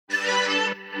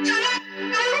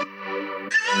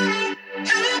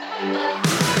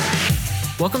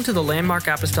Welcome to the Landmark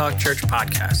Apostolic Church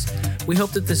podcast. We hope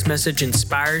that this message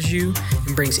inspires you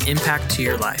and brings impact to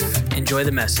your life. Enjoy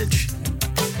the message.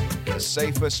 The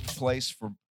safest place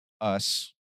for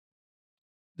us,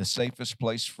 the safest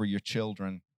place for your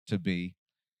children to be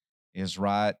is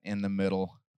right in the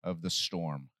middle of the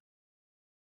storm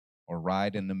or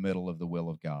right in the middle of the will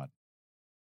of God.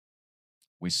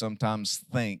 We sometimes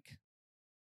think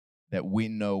that we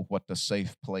know what the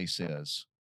safe place is,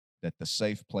 that the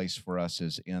safe place for us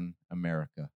is in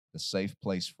America. The safe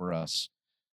place for us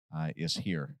is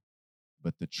here.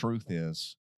 But the truth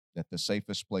is that the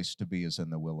safest place to be is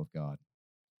in the will of God.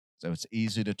 So it's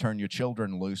easy to turn your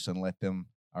children loose and let them,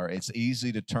 or it's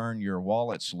easy to turn your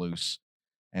wallets loose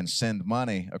and send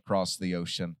money across the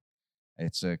ocean.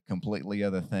 It's a completely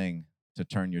other thing to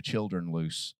turn your children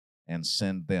loose and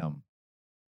send them.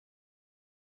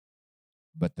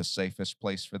 But the safest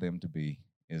place for them to be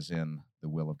is in the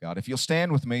will of God. If you'll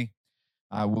stand with me,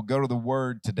 we'll go to the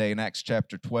Word today in Acts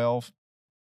chapter 12.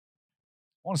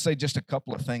 I want to say just a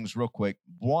couple of things real quick.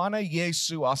 Bwana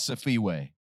Yesu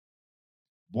asifiwe.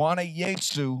 Bwana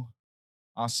Yesu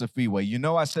asifiwe. You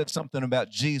know I said something about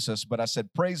Jesus, but I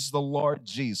said, praise the Lord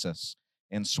Jesus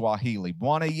in Swahili.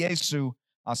 Bwana Yesu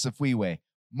asifiwe.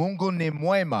 Mungu ni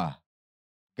mwema.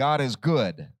 God is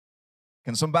good.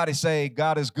 Can somebody say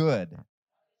God is good?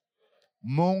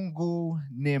 Mungu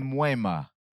ni mwema.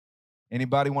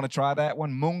 Anybody want to try that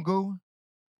one? Mungu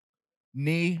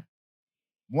ni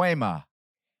mwema.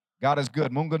 God is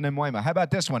good. Mungu ni mwema. How about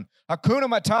this one? Hakuna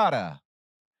Matata.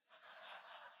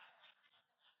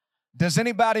 Does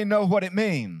anybody know what it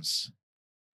means?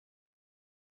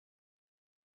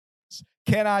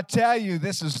 Can I tell you,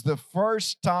 this is the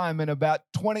first time in about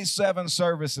 27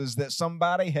 services that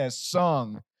somebody has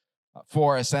sung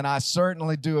for us, and I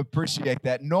certainly do appreciate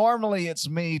that. Normally, it's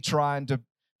me trying to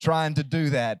do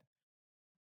that,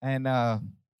 and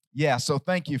so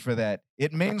thank you for that.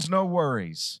 It means no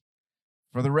worries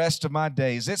for the rest of my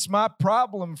days. It's my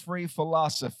problem-free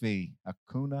philosophy.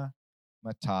 Hakuna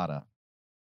Matata.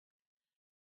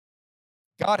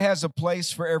 God has a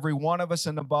place for every one of us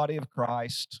in the body of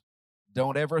Christ.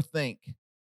 Don't ever think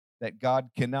that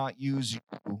God cannot use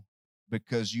you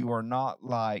because you are not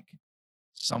like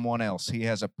someone else. He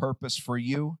has a purpose for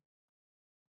you.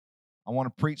 I want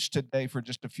to preach today for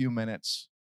just a few minutes.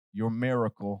 Your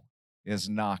miracle is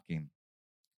knocking.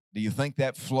 Do you think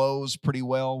that flows pretty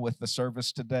well with the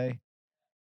service today?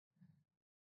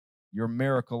 Your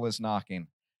miracle is knocking.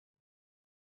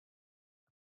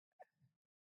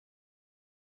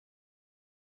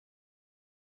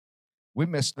 We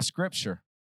missed the scripture.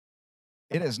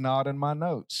 It is not in my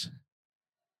notes.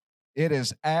 It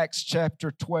is Acts chapter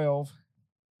 12.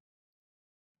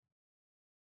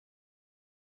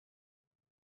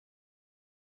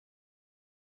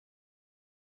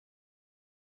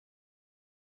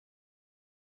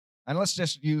 And let's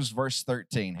just use verse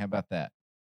 13. How about that?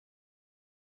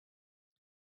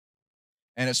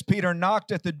 And as Peter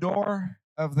knocked at the door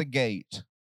of the gate,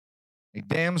 a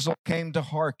damsel came to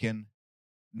hearken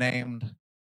named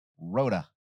Rhoda.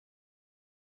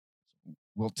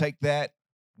 We'll take that.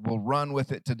 We'll run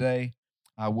with it today.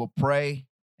 We'll pray,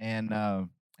 and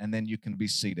then you can be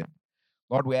seated.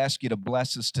 Lord, we ask you to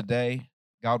bless us today.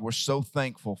 God, we're so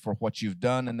thankful for what you've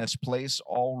done in this place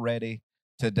already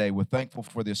today. We're thankful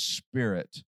for this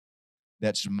Spirit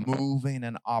that's moving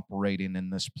and operating in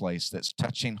this place, that's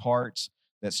touching hearts,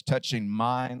 that's touching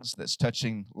minds, that's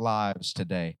touching lives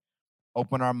today.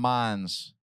 Open our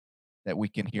minds that we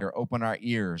can hear. Open our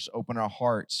ears, open our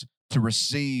hearts to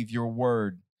receive your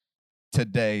word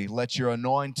today. Let your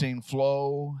anointing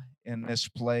flow in this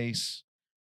place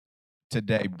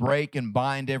today. Break and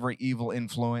bind every evil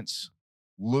influence.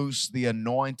 Loose the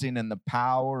anointing and the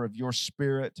power of your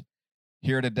Spirit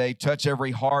here today. Touch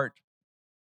every heart.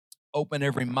 Open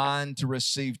every mind to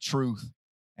receive truth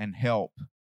and help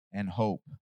and hope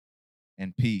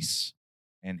and peace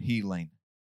and healing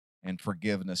and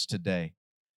forgiveness today.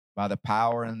 By the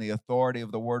power and the authority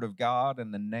of the Word of God,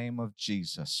 in the name of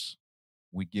Jesus,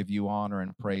 we give you honor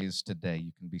and praise today.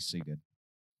 You can be seated.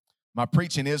 My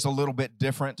preaching is a little bit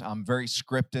different. I'm very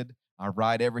scripted. I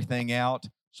write everything out,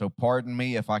 so pardon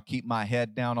me if I keep my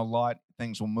head down a lot.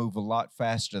 Things will move a lot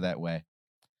faster that way.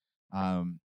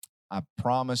 I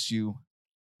promise you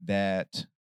that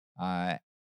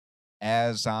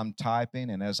as I'm typing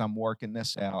and as I'm working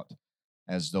this out,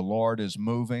 as the Lord is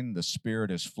moving, the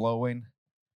Spirit is flowing,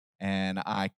 and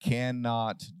I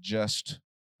cannot just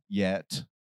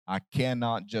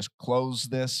close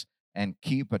this and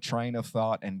keep a train of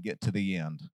thought and get to the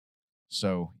end.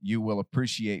 So you will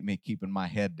appreciate me keeping my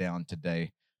head down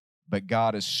today, but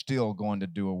God is still going to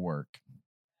do a work.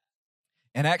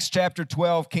 In Acts chapter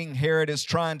 12, King Herod is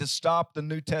trying to stop the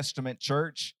New Testament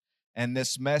church and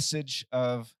this message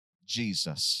of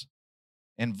Jesus.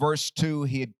 In verse 2,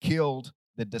 he had killed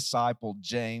the disciple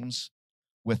James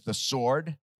with the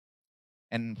sword.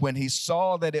 And when he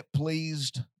saw that it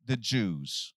pleased the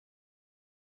Jews,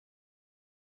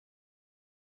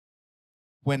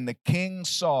 when the king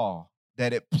saw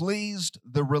that it pleased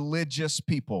the religious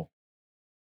people,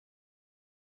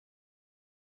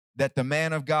 that the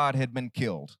man of God had been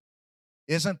killed.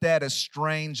 Isn't that a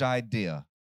strange idea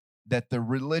that the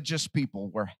religious people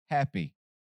were happy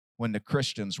when the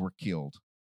Christians were killed?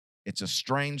 It's a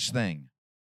strange thing.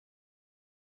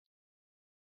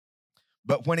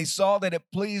 But when he saw that it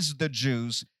pleased the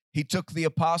Jews, he took the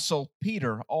apostle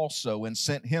Peter also and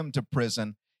sent him to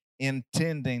prison,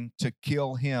 intending to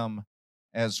kill him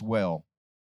as well.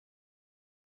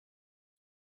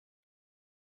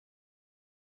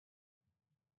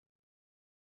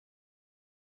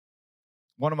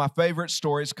 One of my favorite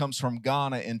stories comes from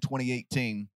Ghana in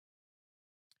 2018.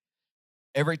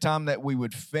 Every time that we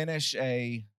would finish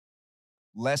a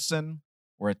lesson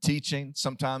or a teaching,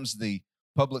 sometimes the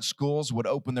public schools would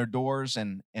open their doors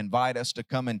and invite us to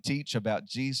come and teach about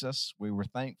Jesus. We were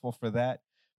thankful for that.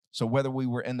 So whether we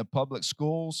were in the public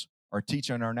schools or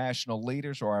teaching our national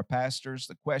leaders or our pastors,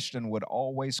 the question would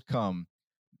always come,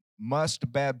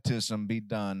 must baptism be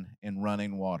done in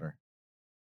running water?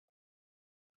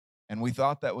 And we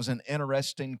thought that was an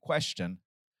interesting question,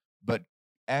 but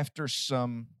after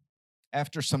some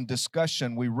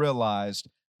discussion, we realized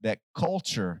that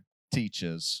culture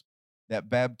teaches that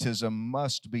baptism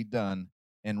must be done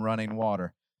in running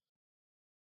water.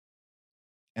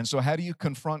 And so how do you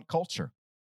confront culture?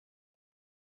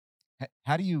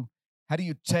 How do you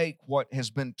take what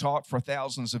has been taught for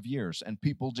thousands of years and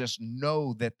people just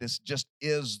know that this just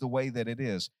is the way that it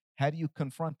is? How do you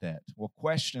confront that? Well,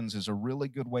 questions is a really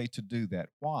good way to do that.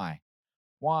 Why?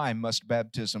 Why must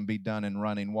baptism be done in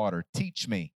running water? Teach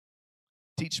me.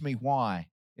 Teach me why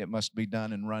it must be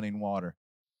done in running water.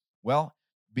 Well,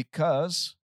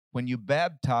 because when you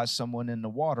baptize someone in the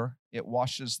water, it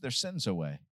washes their sins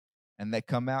away and they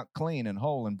come out clean and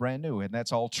whole and brand new, and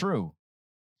that's all true.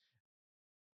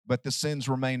 But the sins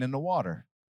remain in the water.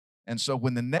 And so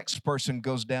when the next person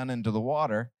goes down into the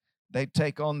water, they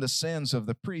take on the sins of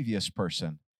the previous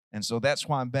person. And so that's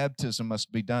why baptism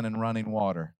must be done in running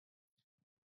water.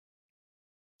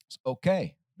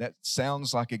 Okay, that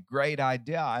sounds like a great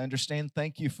idea. I understand.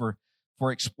 Thank you for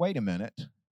wait a minute.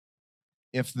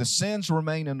 If the sins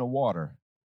remain in the water,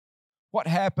 what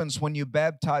happens when you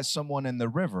baptize someone in the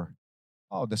river?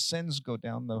 Oh, the sins go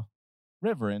down the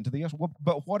river into the ocean.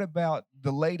 But what about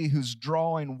the lady who's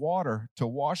drawing water to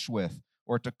wash with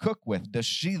or to cook with? Does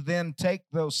she then take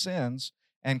those sins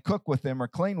and cook with them or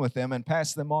clean with them and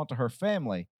pass them on to her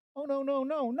family? Oh,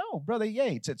 no, Brother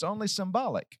Yates, it's only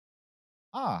symbolic.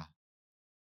 I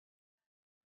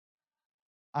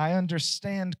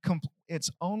understand.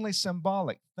 It's only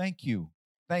symbolic. Thank you.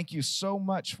 Thank you so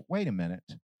much. Wait a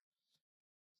minute.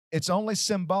 It's only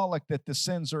symbolic that the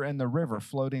sins are in the river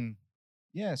floating.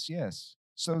 Yes.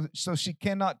 So she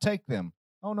cannot take them.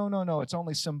 Oh, no. It's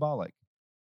only symbolic.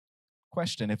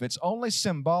 Question: if it's only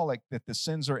symbolic that the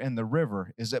sins are in the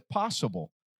river, is it possible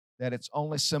that it's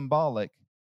only symbolic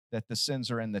that the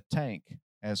sins are in the tank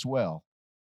as well?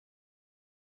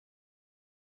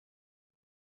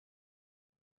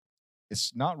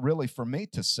 It's not really for me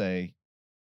to say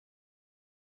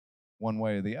one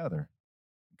way or the other,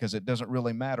 because it doesn't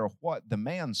really matter what the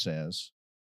man says.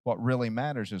 What really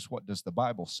matters is, what does the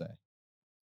Bible say?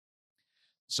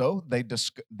 So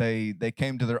they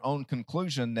came to their own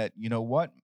conclusion that, you know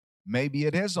what, maybe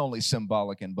it is only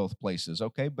symbolic in both places.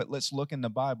 Okay, but let's look in the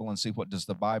Bible and see, what does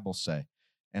the Bible say.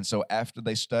 And so after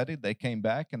they studied, they came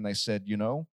back and they said,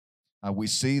 we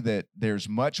see that there's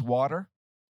much water.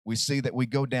 We see that we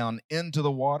go down into the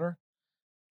water,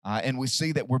 and we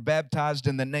see that we're baptized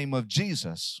in the name of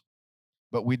Jesus,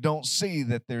 but we don't see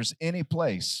that there's any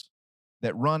place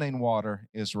that running water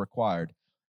is required.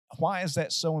 Why is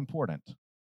that so important?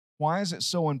 Why is it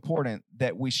so important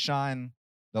that we shine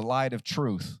the light of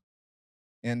truth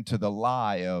into the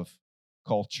lie of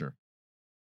culture?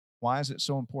 Why is it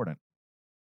so important?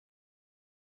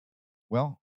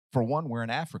 Well, for one, we're in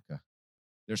Africa.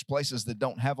 There's places that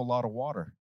don't have a lot of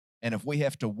water. And if we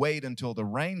have to wait until the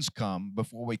rains come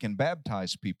before we can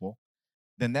baptize people,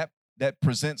 then that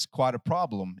presents quite a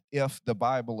problem if the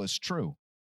Bible is true.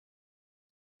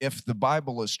 If the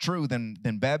Bible is true, then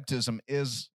baptism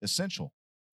is essential.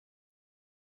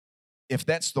 If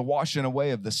that's the washing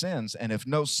away of the sins, and if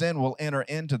no sin will enter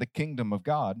into the kingdom of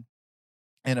God,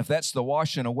 and if that's the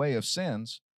washing away of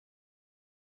sins,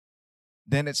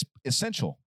 then it's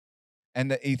essential. And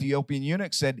the Ethiopian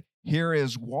eunuch said, here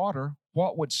is water.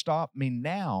 What would stop me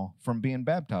now from being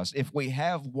baptized? If we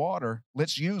have water,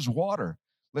 let's use water.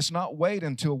 Let's not wait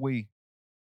until the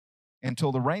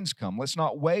rains come. Let's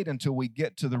not wait until we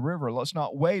get to the river. Let's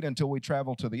not wait until we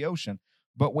travel to the ocean.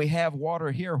 But we have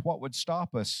water here. What would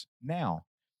stop us now?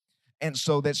 And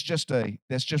so that's just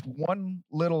one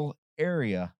little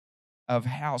area of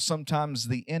how sometimes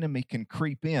the enemy can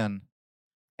creep in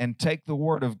and take the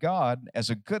word of God as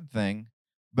a good thing,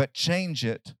 but change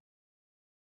it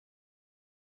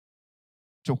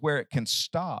to where it can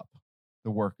stop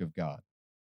the work of God,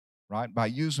 right? By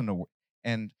using the word.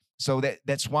 And so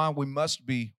that's why we must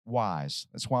be wise.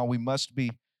 That's why we must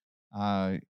be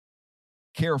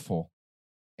careful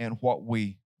in what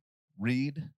we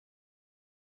read,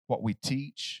 what we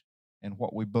teach, and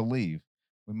what we believe.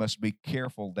 We must be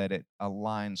careful that it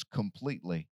aligns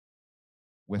completely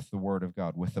with the Word of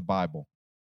God, with the Bible.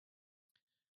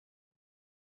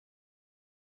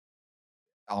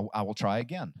 I will try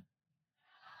again.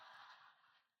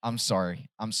 I'm sorry.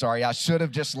 I should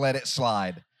have just let it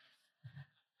slide.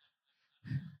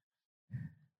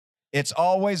 It's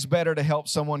always better to help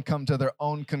someone come to their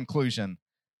own conclusion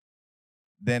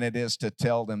than it is to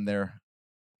tell them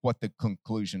what the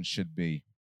conclusion should be.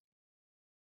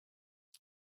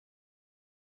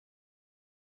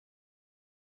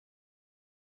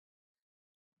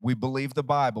 We believe the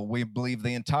Bible. We believe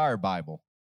the entire Bible.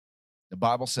 The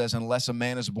Bible says, unless a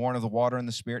man is born of the water and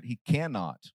the Spirit, he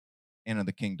cannot enter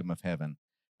the kingdom of heaven.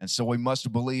 And so we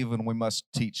must believe and we must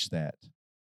teach that.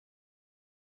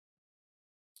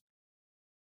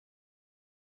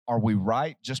 Are we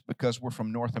right just because we're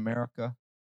from North America?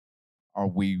 Are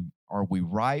we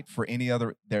right for any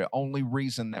other? The only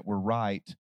reason that we're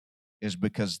right is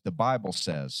because the Bible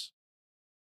says.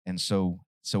 And so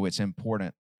it's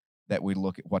important that we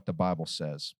look at what the Bible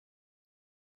says.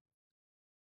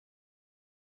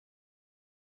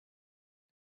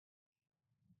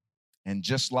 And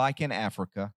just like in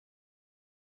Africa,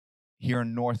 here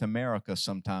in North America,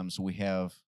 sometimes we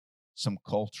have some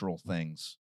cultural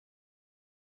things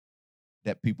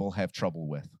that people have trouble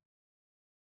with.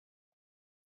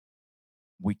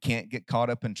 We can't get caught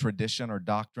up in tradition or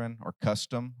doctrine or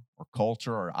custom or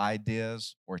culture or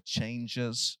ideas or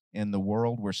changes in the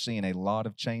world. We're seeing a lot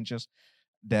of changes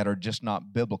that are just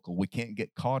not biblical. We can't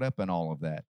get caught up in all of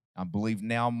that. I believe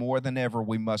now more than ever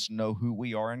we must know who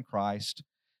we are in Christ,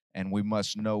 and we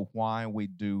must know why we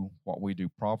do what we do.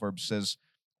 Proverbs says,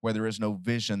 where there is no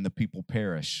vision, the people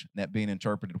perish. And that being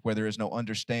interpreted, where there is no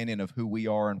understanding of who we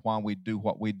are and why we do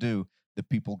what we do, the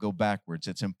people go backwards.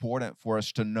 It's important for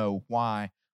us to know why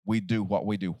we do what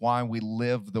we do, why we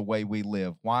live the way we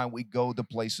live, why we go the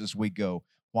places we go,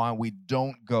 why we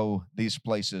don't go these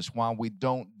places, why we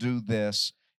don't do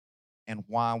this, and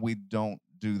why we don't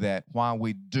do that, why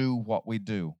we do what we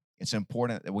do. It's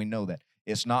important that we know that.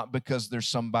 It's not because there's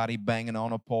somebody banging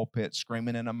on a pulpit,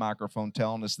 screaming in a microphone,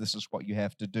 telling us this is what you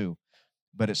have to do.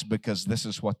 But it's because this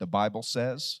is what the Bible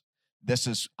says.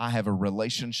 I have a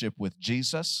relationship with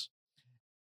Jesus,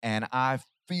 and I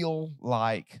feel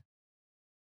like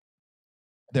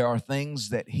there are things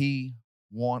that He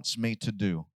wants me to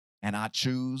do, and I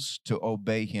choose to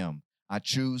obey Him. I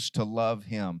choose to love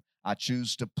Him. I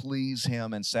choose to please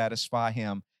Him and satisfy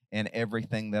Him in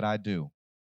everything that I do.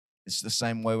 It's the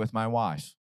same way with my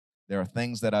wife. There are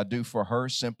things that I do for her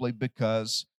simply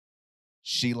because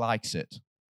she likes it.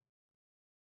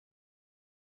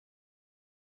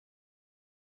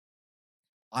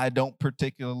 I don't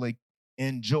particularly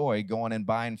enjoy going and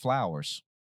buying flowers.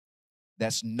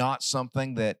 That's not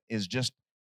something that is just,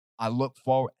 I look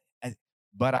forward,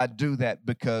 but I do that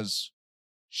because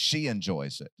she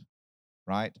enjoys it,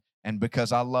 right? And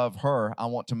because I love her, I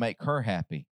want to make her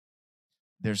happy.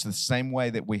 There's the same way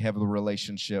that we have the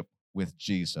relationship with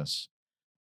Jesus.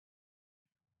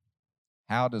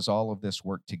 How does all of this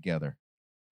work together?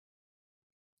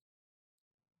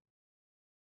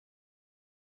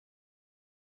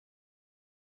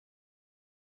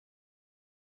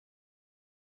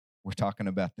 We're talking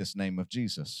about this name of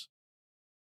Jesus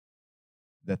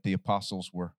that the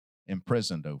apostles were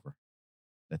imprisoned over,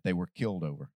 that they were killed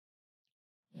over.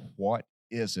 What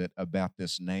is it about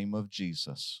this name of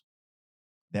Jesus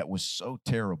that was so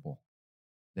terrible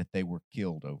that they were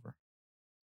killed over?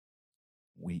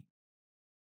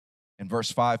 In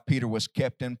verse 5, Peter was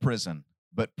kept in prison,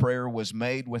 but prayer was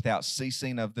made without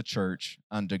ceasing of the church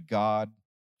unto God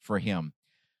for him.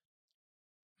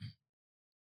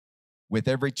 With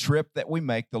every trip that we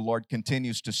make, the Lord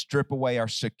continues to strip away our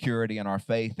security and our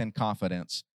faith and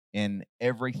confidence in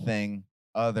everything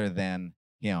other than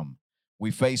Him.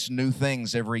 We face new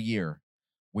things every year.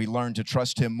 We learn to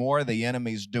trust him more. The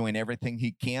enemy's doing everything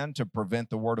he can to prevent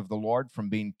the word of the Lord from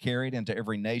being carried into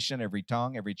every nation, every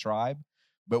tongue, every tribe.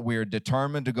 But we are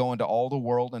determined to go into all the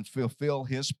world and fulfill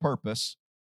his purpose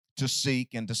to seek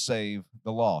and to save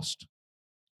the lost.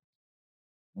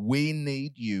 We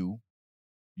need you.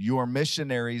 Your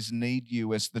missionaries need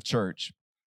you as the church,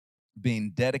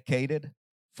 being dedicated,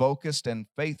 focused, and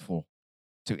faithful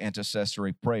to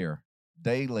intercessory prayer,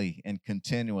 daily and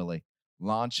continually,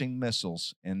 launching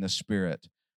missiles in the Spirit,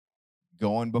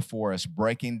 going before us,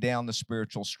 breaking down the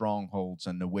spiritual strongholds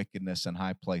and the wickedness in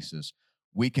high places.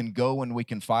 We can go and we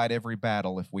can fight every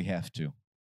battle if we have to,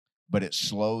 but it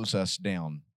slows us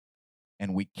down,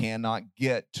 and we cannot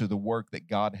get to the work that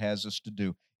God has us to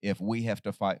do if we have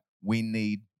to fight. We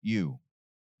need you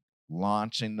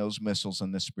launching those missiles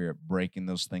in the Spirit, breaking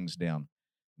those things down.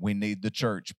 We need the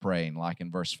church praying, like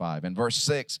in verse 5. In verse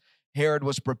 6, Herod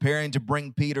was preparing to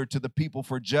bring Peter to the people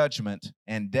for judgment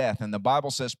and death. And the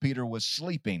Bible says Peter was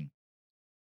sleeping.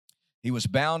 He was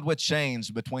bound with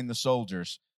chains between the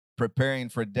soldiers, preparing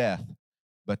for death.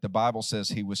 But the Bible says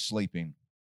he was sleeping.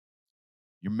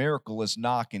 Your miracle is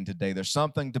knocking today. There's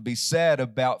something to be said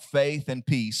about faith and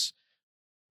peace.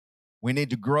 We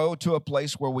need to grow to a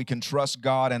place where we can trust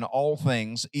God in all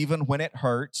things, even when it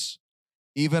hurts,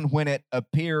 even when it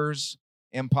appears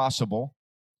impossible.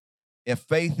 If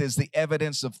faith is the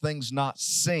evidence of things not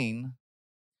seen,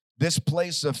 this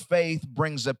place of faith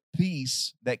brings a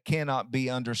peace that cannot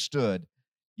be understood.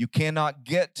 You cannot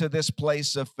get to this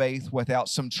place of faith without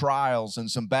some trials and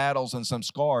some battles and some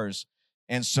scars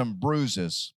and some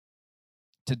bruises.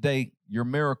 Today, your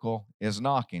miracle is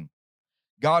knocking.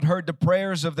 God heard the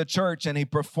prayers of the church, and he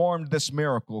performed this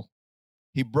miracle.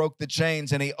 He broke the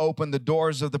chains, and he opened the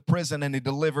doors of the prison, and he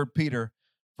delivered Peter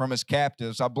from his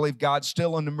captives. I believe God's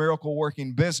still in the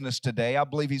miracle-working business today. I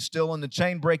believe he's still in the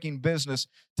chain-breaking business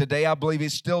today. I believe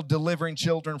he's still delivering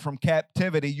children from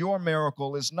captivity. Your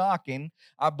miracle is knocking.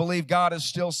 I believe God is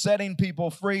still setting people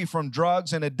free from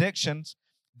drugs and addictions,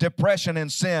 depression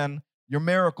and sin. Your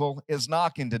miracle is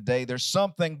knocking today. There's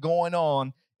something going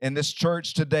on in this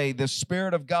church today. The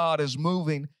Spirit of God is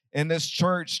moving in this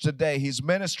church today. He's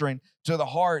ministering to the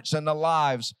hearts and the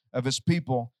lives of his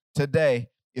people today.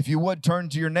 If you would turn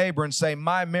to your neighbor and say,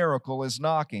 my miracle is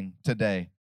knocking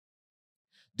today.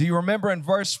 Do you remember in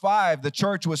verse 5, the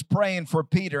church was praying for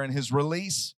Peter and his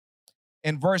release?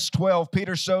 In verse 12,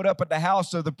 Peter showed up at the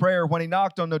house of the prayer. When he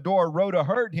knocked on the door, Rhoda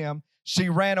heard him. She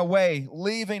ran away,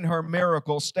 leaving her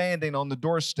miracle standing on the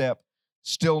doorstep,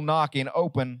 still knocking.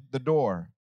 Open the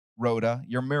door, Rhoda.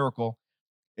 Your miracle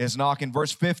is knocking.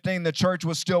 Verse 15, the church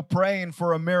was still praying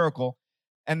for a miracle,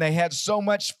 and they had so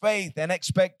much faith and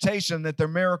expectation that their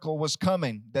miracle was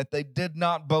coming that they did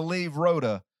not believe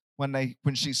Rhoda when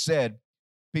she said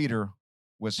Peter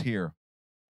was here.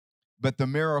 But the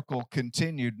miracle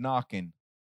continued knocking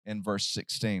in verse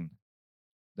 16.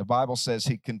 The Bible says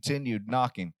he continued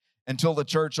knocking until the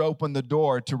church opened the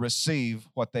door to receive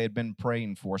what they had been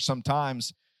praying for.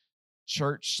 Sometimes,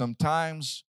 church,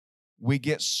 we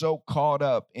get so caught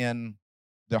up in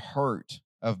the hurt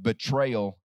of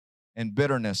betrayal and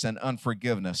bitterness and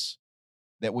unforgiveness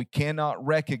that we cannot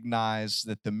recognize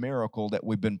that the miracle that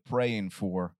we've been praying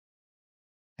for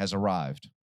has arrived.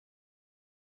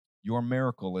 Your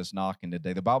miracle is knocking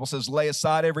today. The Bible says, lay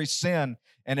aside every sin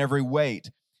and every weight.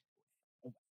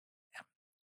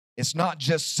 It's not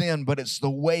just sin, but it's the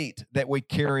weight that we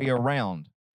carry around.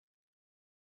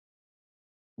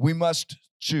 We must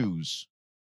choose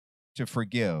to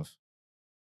forgive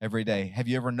every day. Have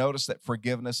you ever noticed that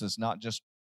forgiveness is not just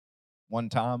one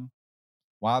time?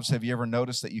 Wives, have you ever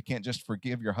noticed that you can't just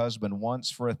forgive your husband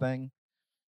once for a thing?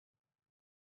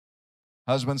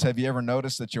 Husbands, have you ever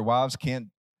noticed that your wives can't?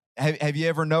 Have you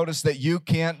ever noticed that you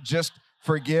can't just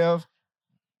forgive?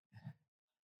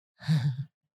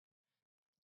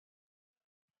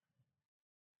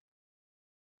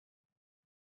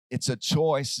 It's a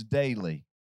choice daily.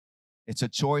 It's a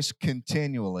choice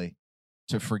continually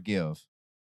to forgive.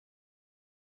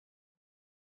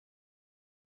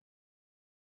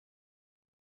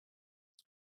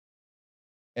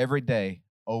 Every day,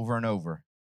 over and over.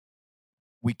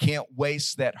 We can't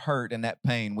waste that hurt and that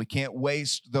pain. We can't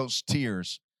waste those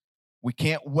tears. We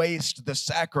can't waste the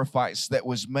sacrifice that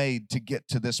was made to get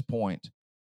to this point.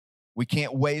 We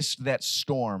can't waste that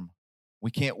storm.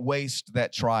 We can't waste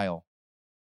that trial.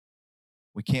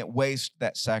 We can't waste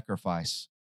that sacrifice.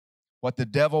 What the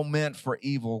devil meant for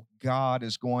evil, God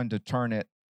is going to turn it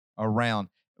around.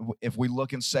 If we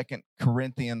look in 2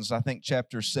 Corinthians, I think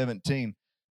chapter 17,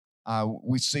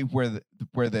 we see where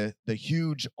the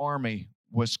huge army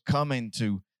was coming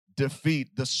to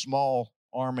defeat the small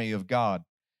army of God.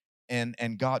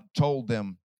 and God told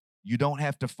them, you don't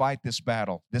have to fight this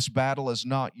battle. This battle is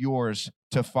not yours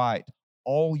to fight.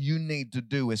 All you need to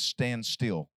do is stand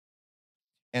still.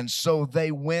 And so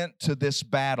they went to this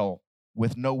battle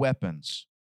with no weapons.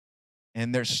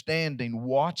 And they're standing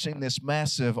watching this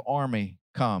massive army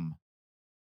come.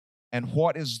 And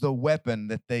what is the weapon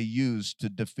that they used to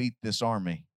defeat this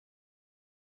army?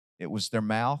 It was their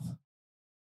mouth,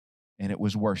 and it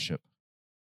was worship.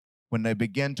 When they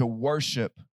began to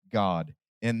worship God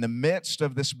in the midst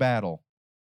of this battle,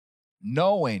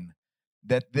 knowing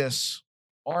that this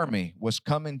army was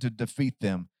coming to defeat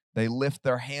them, they lift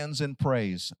their hands in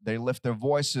praise. They lift their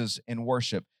voices in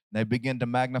worship. They begin to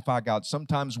magnify God.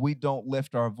 Sometimes we don't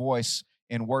lift our voice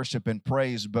in worship and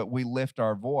praise, but we lift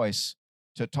our voice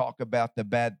to talk about the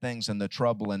bad things and the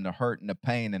trouble and the hurt and the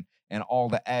pain and all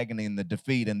the agony and the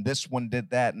defeat. And this one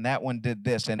did that, and that one did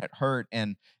this, and it hurt.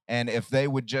 And if they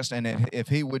would just, and if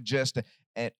he would just,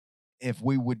 if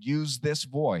we would use this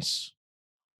voice,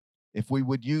 if we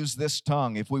would use this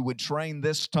tongue, if we would train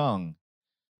this tongue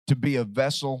to be a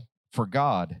vessel for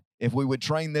God, if we would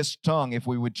train this tongue, if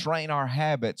we would train our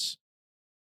habits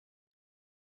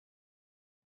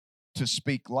to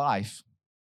speak life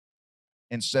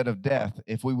instead of death,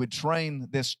 if we would train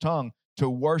this tongue to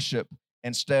worship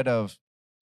instead of,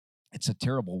 it's a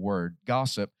terrible word,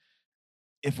 gossip,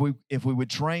 if we would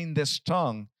train this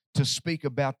tongue to speak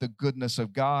about the goodness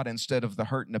of God instead of the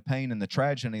hurt and the pain and the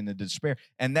tragedy and the despair.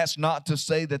 And that's not to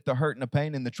say that the hurt and the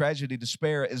pain and the tragedy,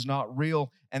 despair is not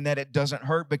real and that it doesn't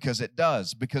hurt, because it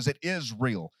does, because it is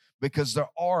real, because there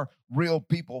are real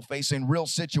people facing real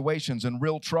situations and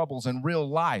real troubles and real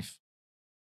life.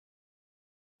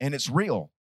 And it's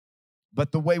real.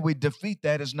 But the way we defeat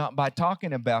that is not by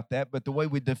talking about that, but the way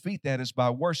we defeat that is by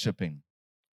worshiping.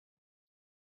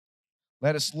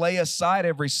 Let us lay aside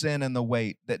every sin and the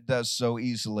weight that does so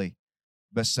easily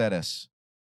beset us.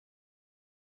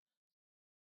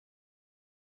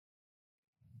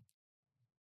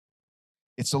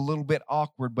 It's a little bit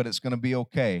awkward, but it's going to be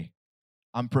okay.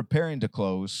 I'm preparing to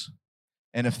close,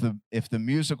 and if the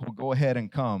music will go ahead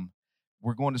and come,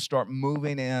 we're going to start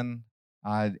moving in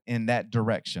that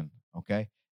direction, okay?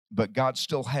 But God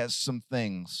still has some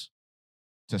things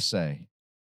to say.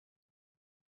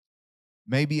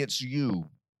 Maybe it's you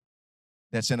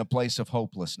that's in a place of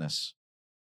hopelessness.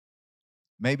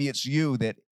 Maybe it's you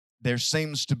that there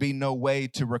seems to be no way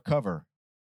to recover.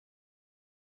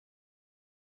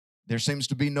 There seems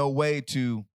to be no way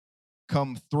to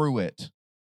come through it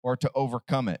or to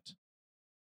overcome it.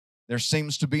 There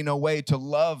seems to be no way to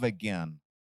love again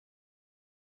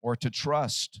or to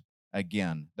trust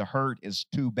again. The hurt is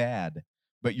too bad,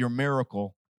 but your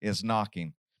miracle is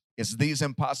knocking. It's these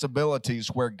impossibilities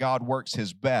where God works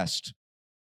his best.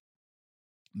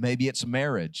 Maybe it's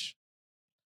marriage.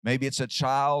 Maybe it's a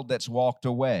child that's walked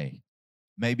away.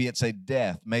 Maybe it's a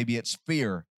death. Maybe it's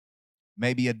fear.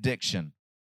 Maybe addiction.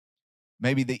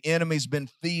 Maybe the enemy's been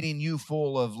feeding you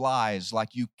full of lies like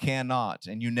you cannot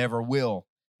and you never will,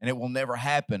 and it will never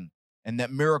happen, and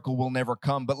that miracle will never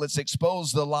come. But let's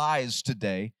expose the lies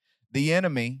today. The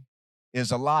enemy is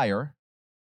a liar.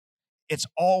 It's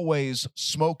always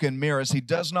smoke and mirrors. He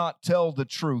does not tell the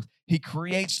truth. He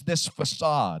creates this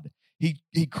facade.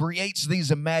 He creates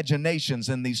these imaginations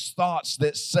and these thoughts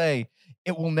that say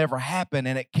it will never happen,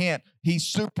 and it can't. He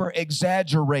super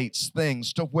exaggerates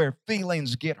things to where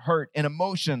feelings get hurt and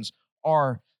emotions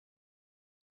are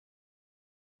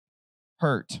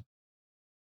hurt.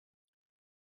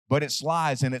 But it's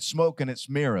lies and it's smoke and it's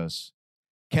mirrors.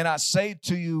 Can I say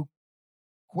to you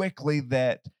quickly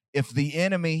that if the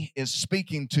enemy is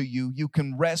speaking to you, you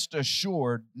can rest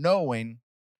assured knowing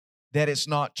that it's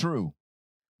not true.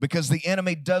 Because the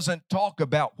enemy doesn't talk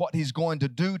about what he's going to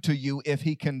do to you if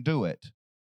he can do it.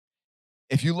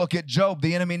 If you look at Job,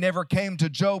 the enemy never came to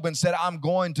Job and said, I'm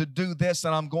going to do this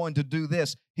and I'm going to do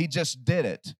this. He just did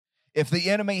it. If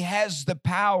the enemy has the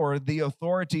power, the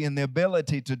authority, and the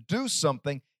ability to do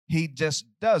something, he just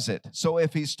does it. So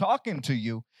if he's talking to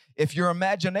you, if your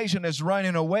imagination is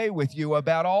running away with you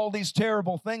about all these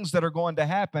terrible things that are going to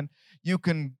happen, you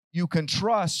can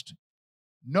trust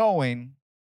knowing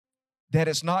that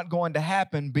it's not going to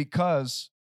happen because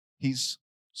he's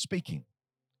speaking.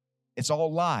 It's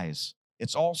all lies.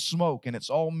 It's all smoke and it's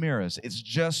all mirrors. It's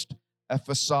just a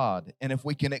facade. And if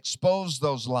we can expose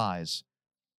those lies,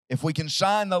 if we can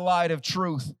shine the light of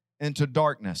truth into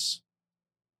darkness,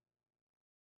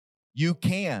 you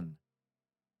can.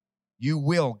 You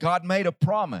will. God made a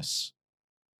promise,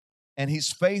 and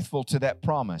he's faithful to that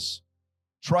promise.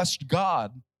 Trust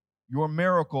God. Your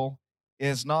miracle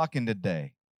is knocking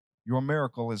today. Your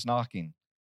miracle is knocking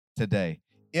today.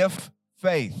 If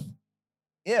faith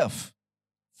if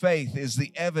faith is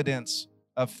the evidence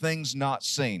of things not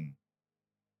seen.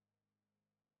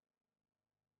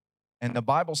 And the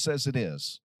Bible says it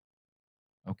is,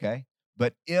 okay?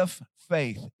 But if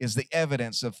faith is the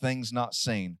evidence of things not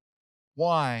seen,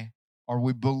 why are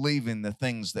we believing the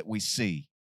things that we see?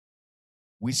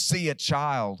 We see a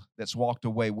child that's walked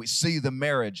away. We see the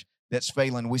marriage that's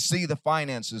failing. We see the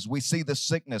finances. We see the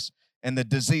sickness and the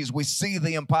disease. We see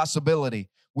the impossibility.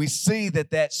 We see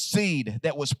that seed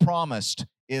that was promised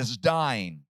is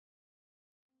dying.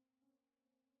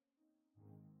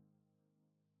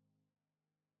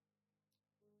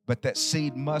 But that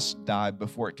seed must die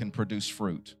before it can produce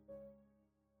fruit.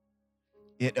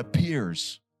 It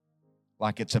appears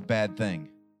like it's a bad thing.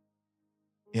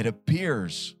 It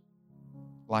appears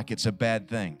like it's a bad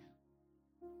thing.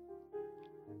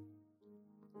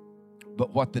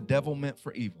 But what the devil meant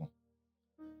for evil,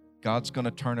 God's going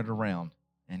to turn it around,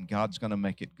 and God's going to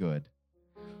make it good.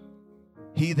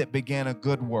 He that began a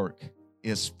good work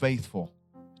is faithful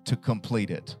to complete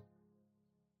it.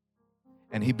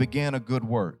 And he began a good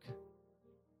work.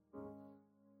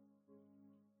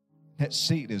 That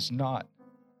seed is not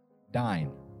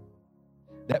dying.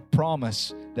 That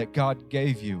promise that God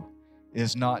gave you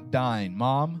is not dying.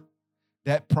 Mom,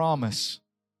 that promise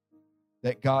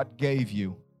that God gave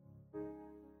you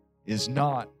is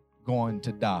not going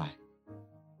to die.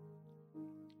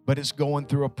 But it's going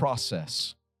through a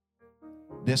process.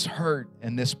 This hurt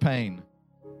and this pain,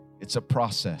 it's a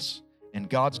process. And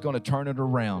God's going to turn it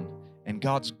around. And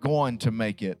God's going to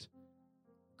make it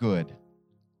good.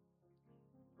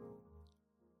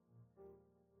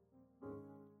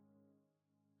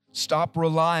 Stop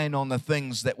relying on the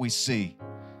things that we see.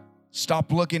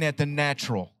 Stop looking at the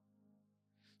natural.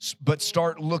 But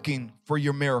start looking for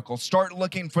your miracle. Start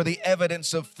looking for the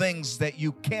evidence of things that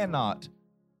you cannot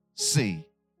see.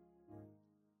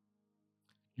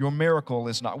 Your miracle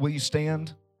is not. Will you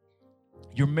stand?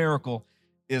 Your miracle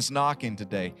is knocking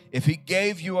today. If he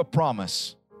gave you a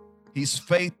promise, he's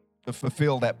faithful to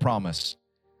fulfill that promise.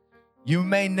 You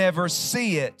may never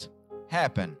see it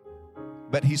happen,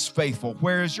 but he's faithful.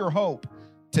 Where is your hope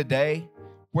today?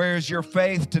 Where is your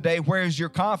faith today? Where is your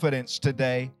confidence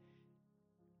today?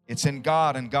 It's in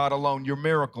God and God alone. Your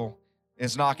miracle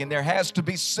is knocking. There has to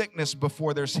be sickness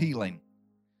before there's healing.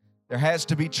 There has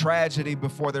to be tragedy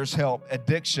before there's help,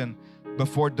 addiction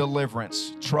before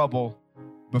deliverance, trouble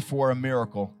before a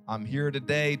miracle. I'm here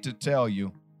today to tell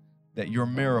you that your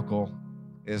miracle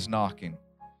is knocking.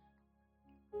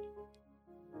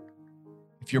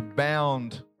 If you're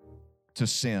bound to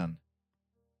sin,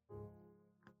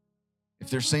 if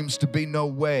there seems to be no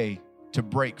way to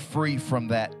break free from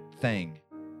that thing,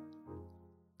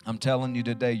 I'm telling you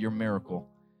today, your miracle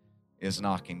is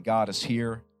knocking. God is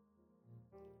here.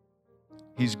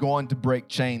 He's going to break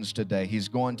chains today. He's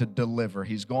going to deliver.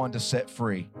 He's going to set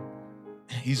free.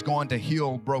 He's going to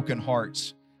heal broken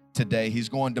hearts today. He's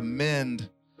going to mend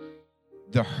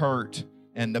the hurt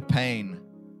and the pain,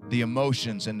 the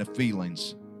emotions and the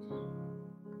feelings.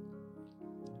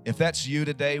 If that's you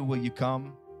today, will you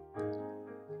come?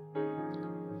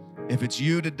 If it's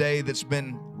you today that's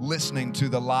been listening to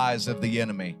the lies of the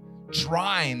enemy,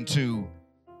 trying to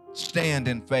stand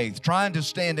in faith,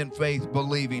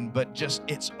 believing, but just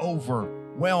it's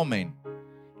overwhelming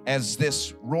as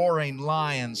this roaring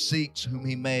lion seeks whom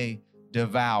he may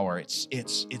devour.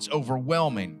 It's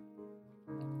overwhelming.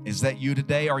 Is that you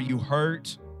today? Are you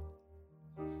hurt?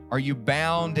 Are you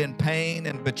bound in pain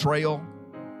and betrayal?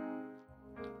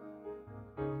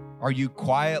 Are you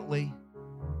quietly,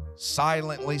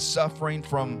 silently suffering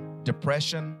from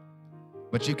depression,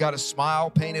 but you've got a smile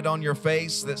painted on your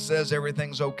face that says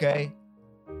everything's okay?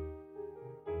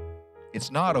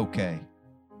 It's not okay.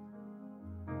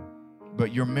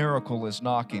 But your miracle is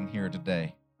knocking here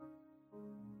today.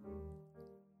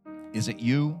 Is it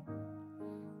you?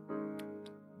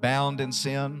 Bound in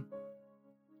sin?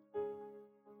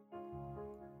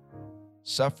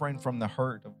 Suffering from the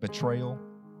hurt of betrayal?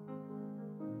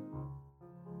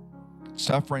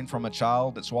 Suffering from a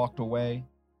child that's walked away?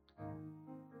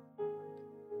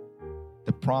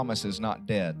 The promise is not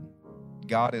dead.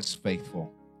 God is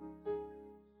faithful.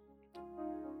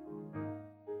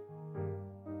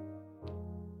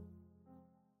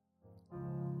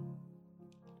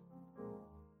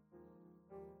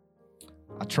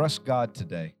 I trust God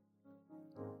today.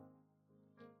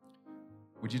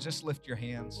 Would you just lift your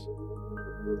hands?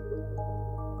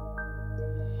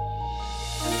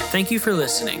 Thank you for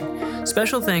listening.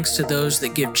 Special thanks to those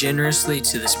that give generously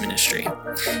to this ministry.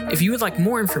 If you would like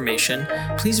more information,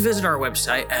 please visit our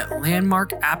website at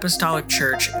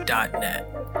landmarkapostolicchurch.net.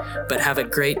 But have a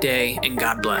great day and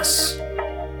God bless.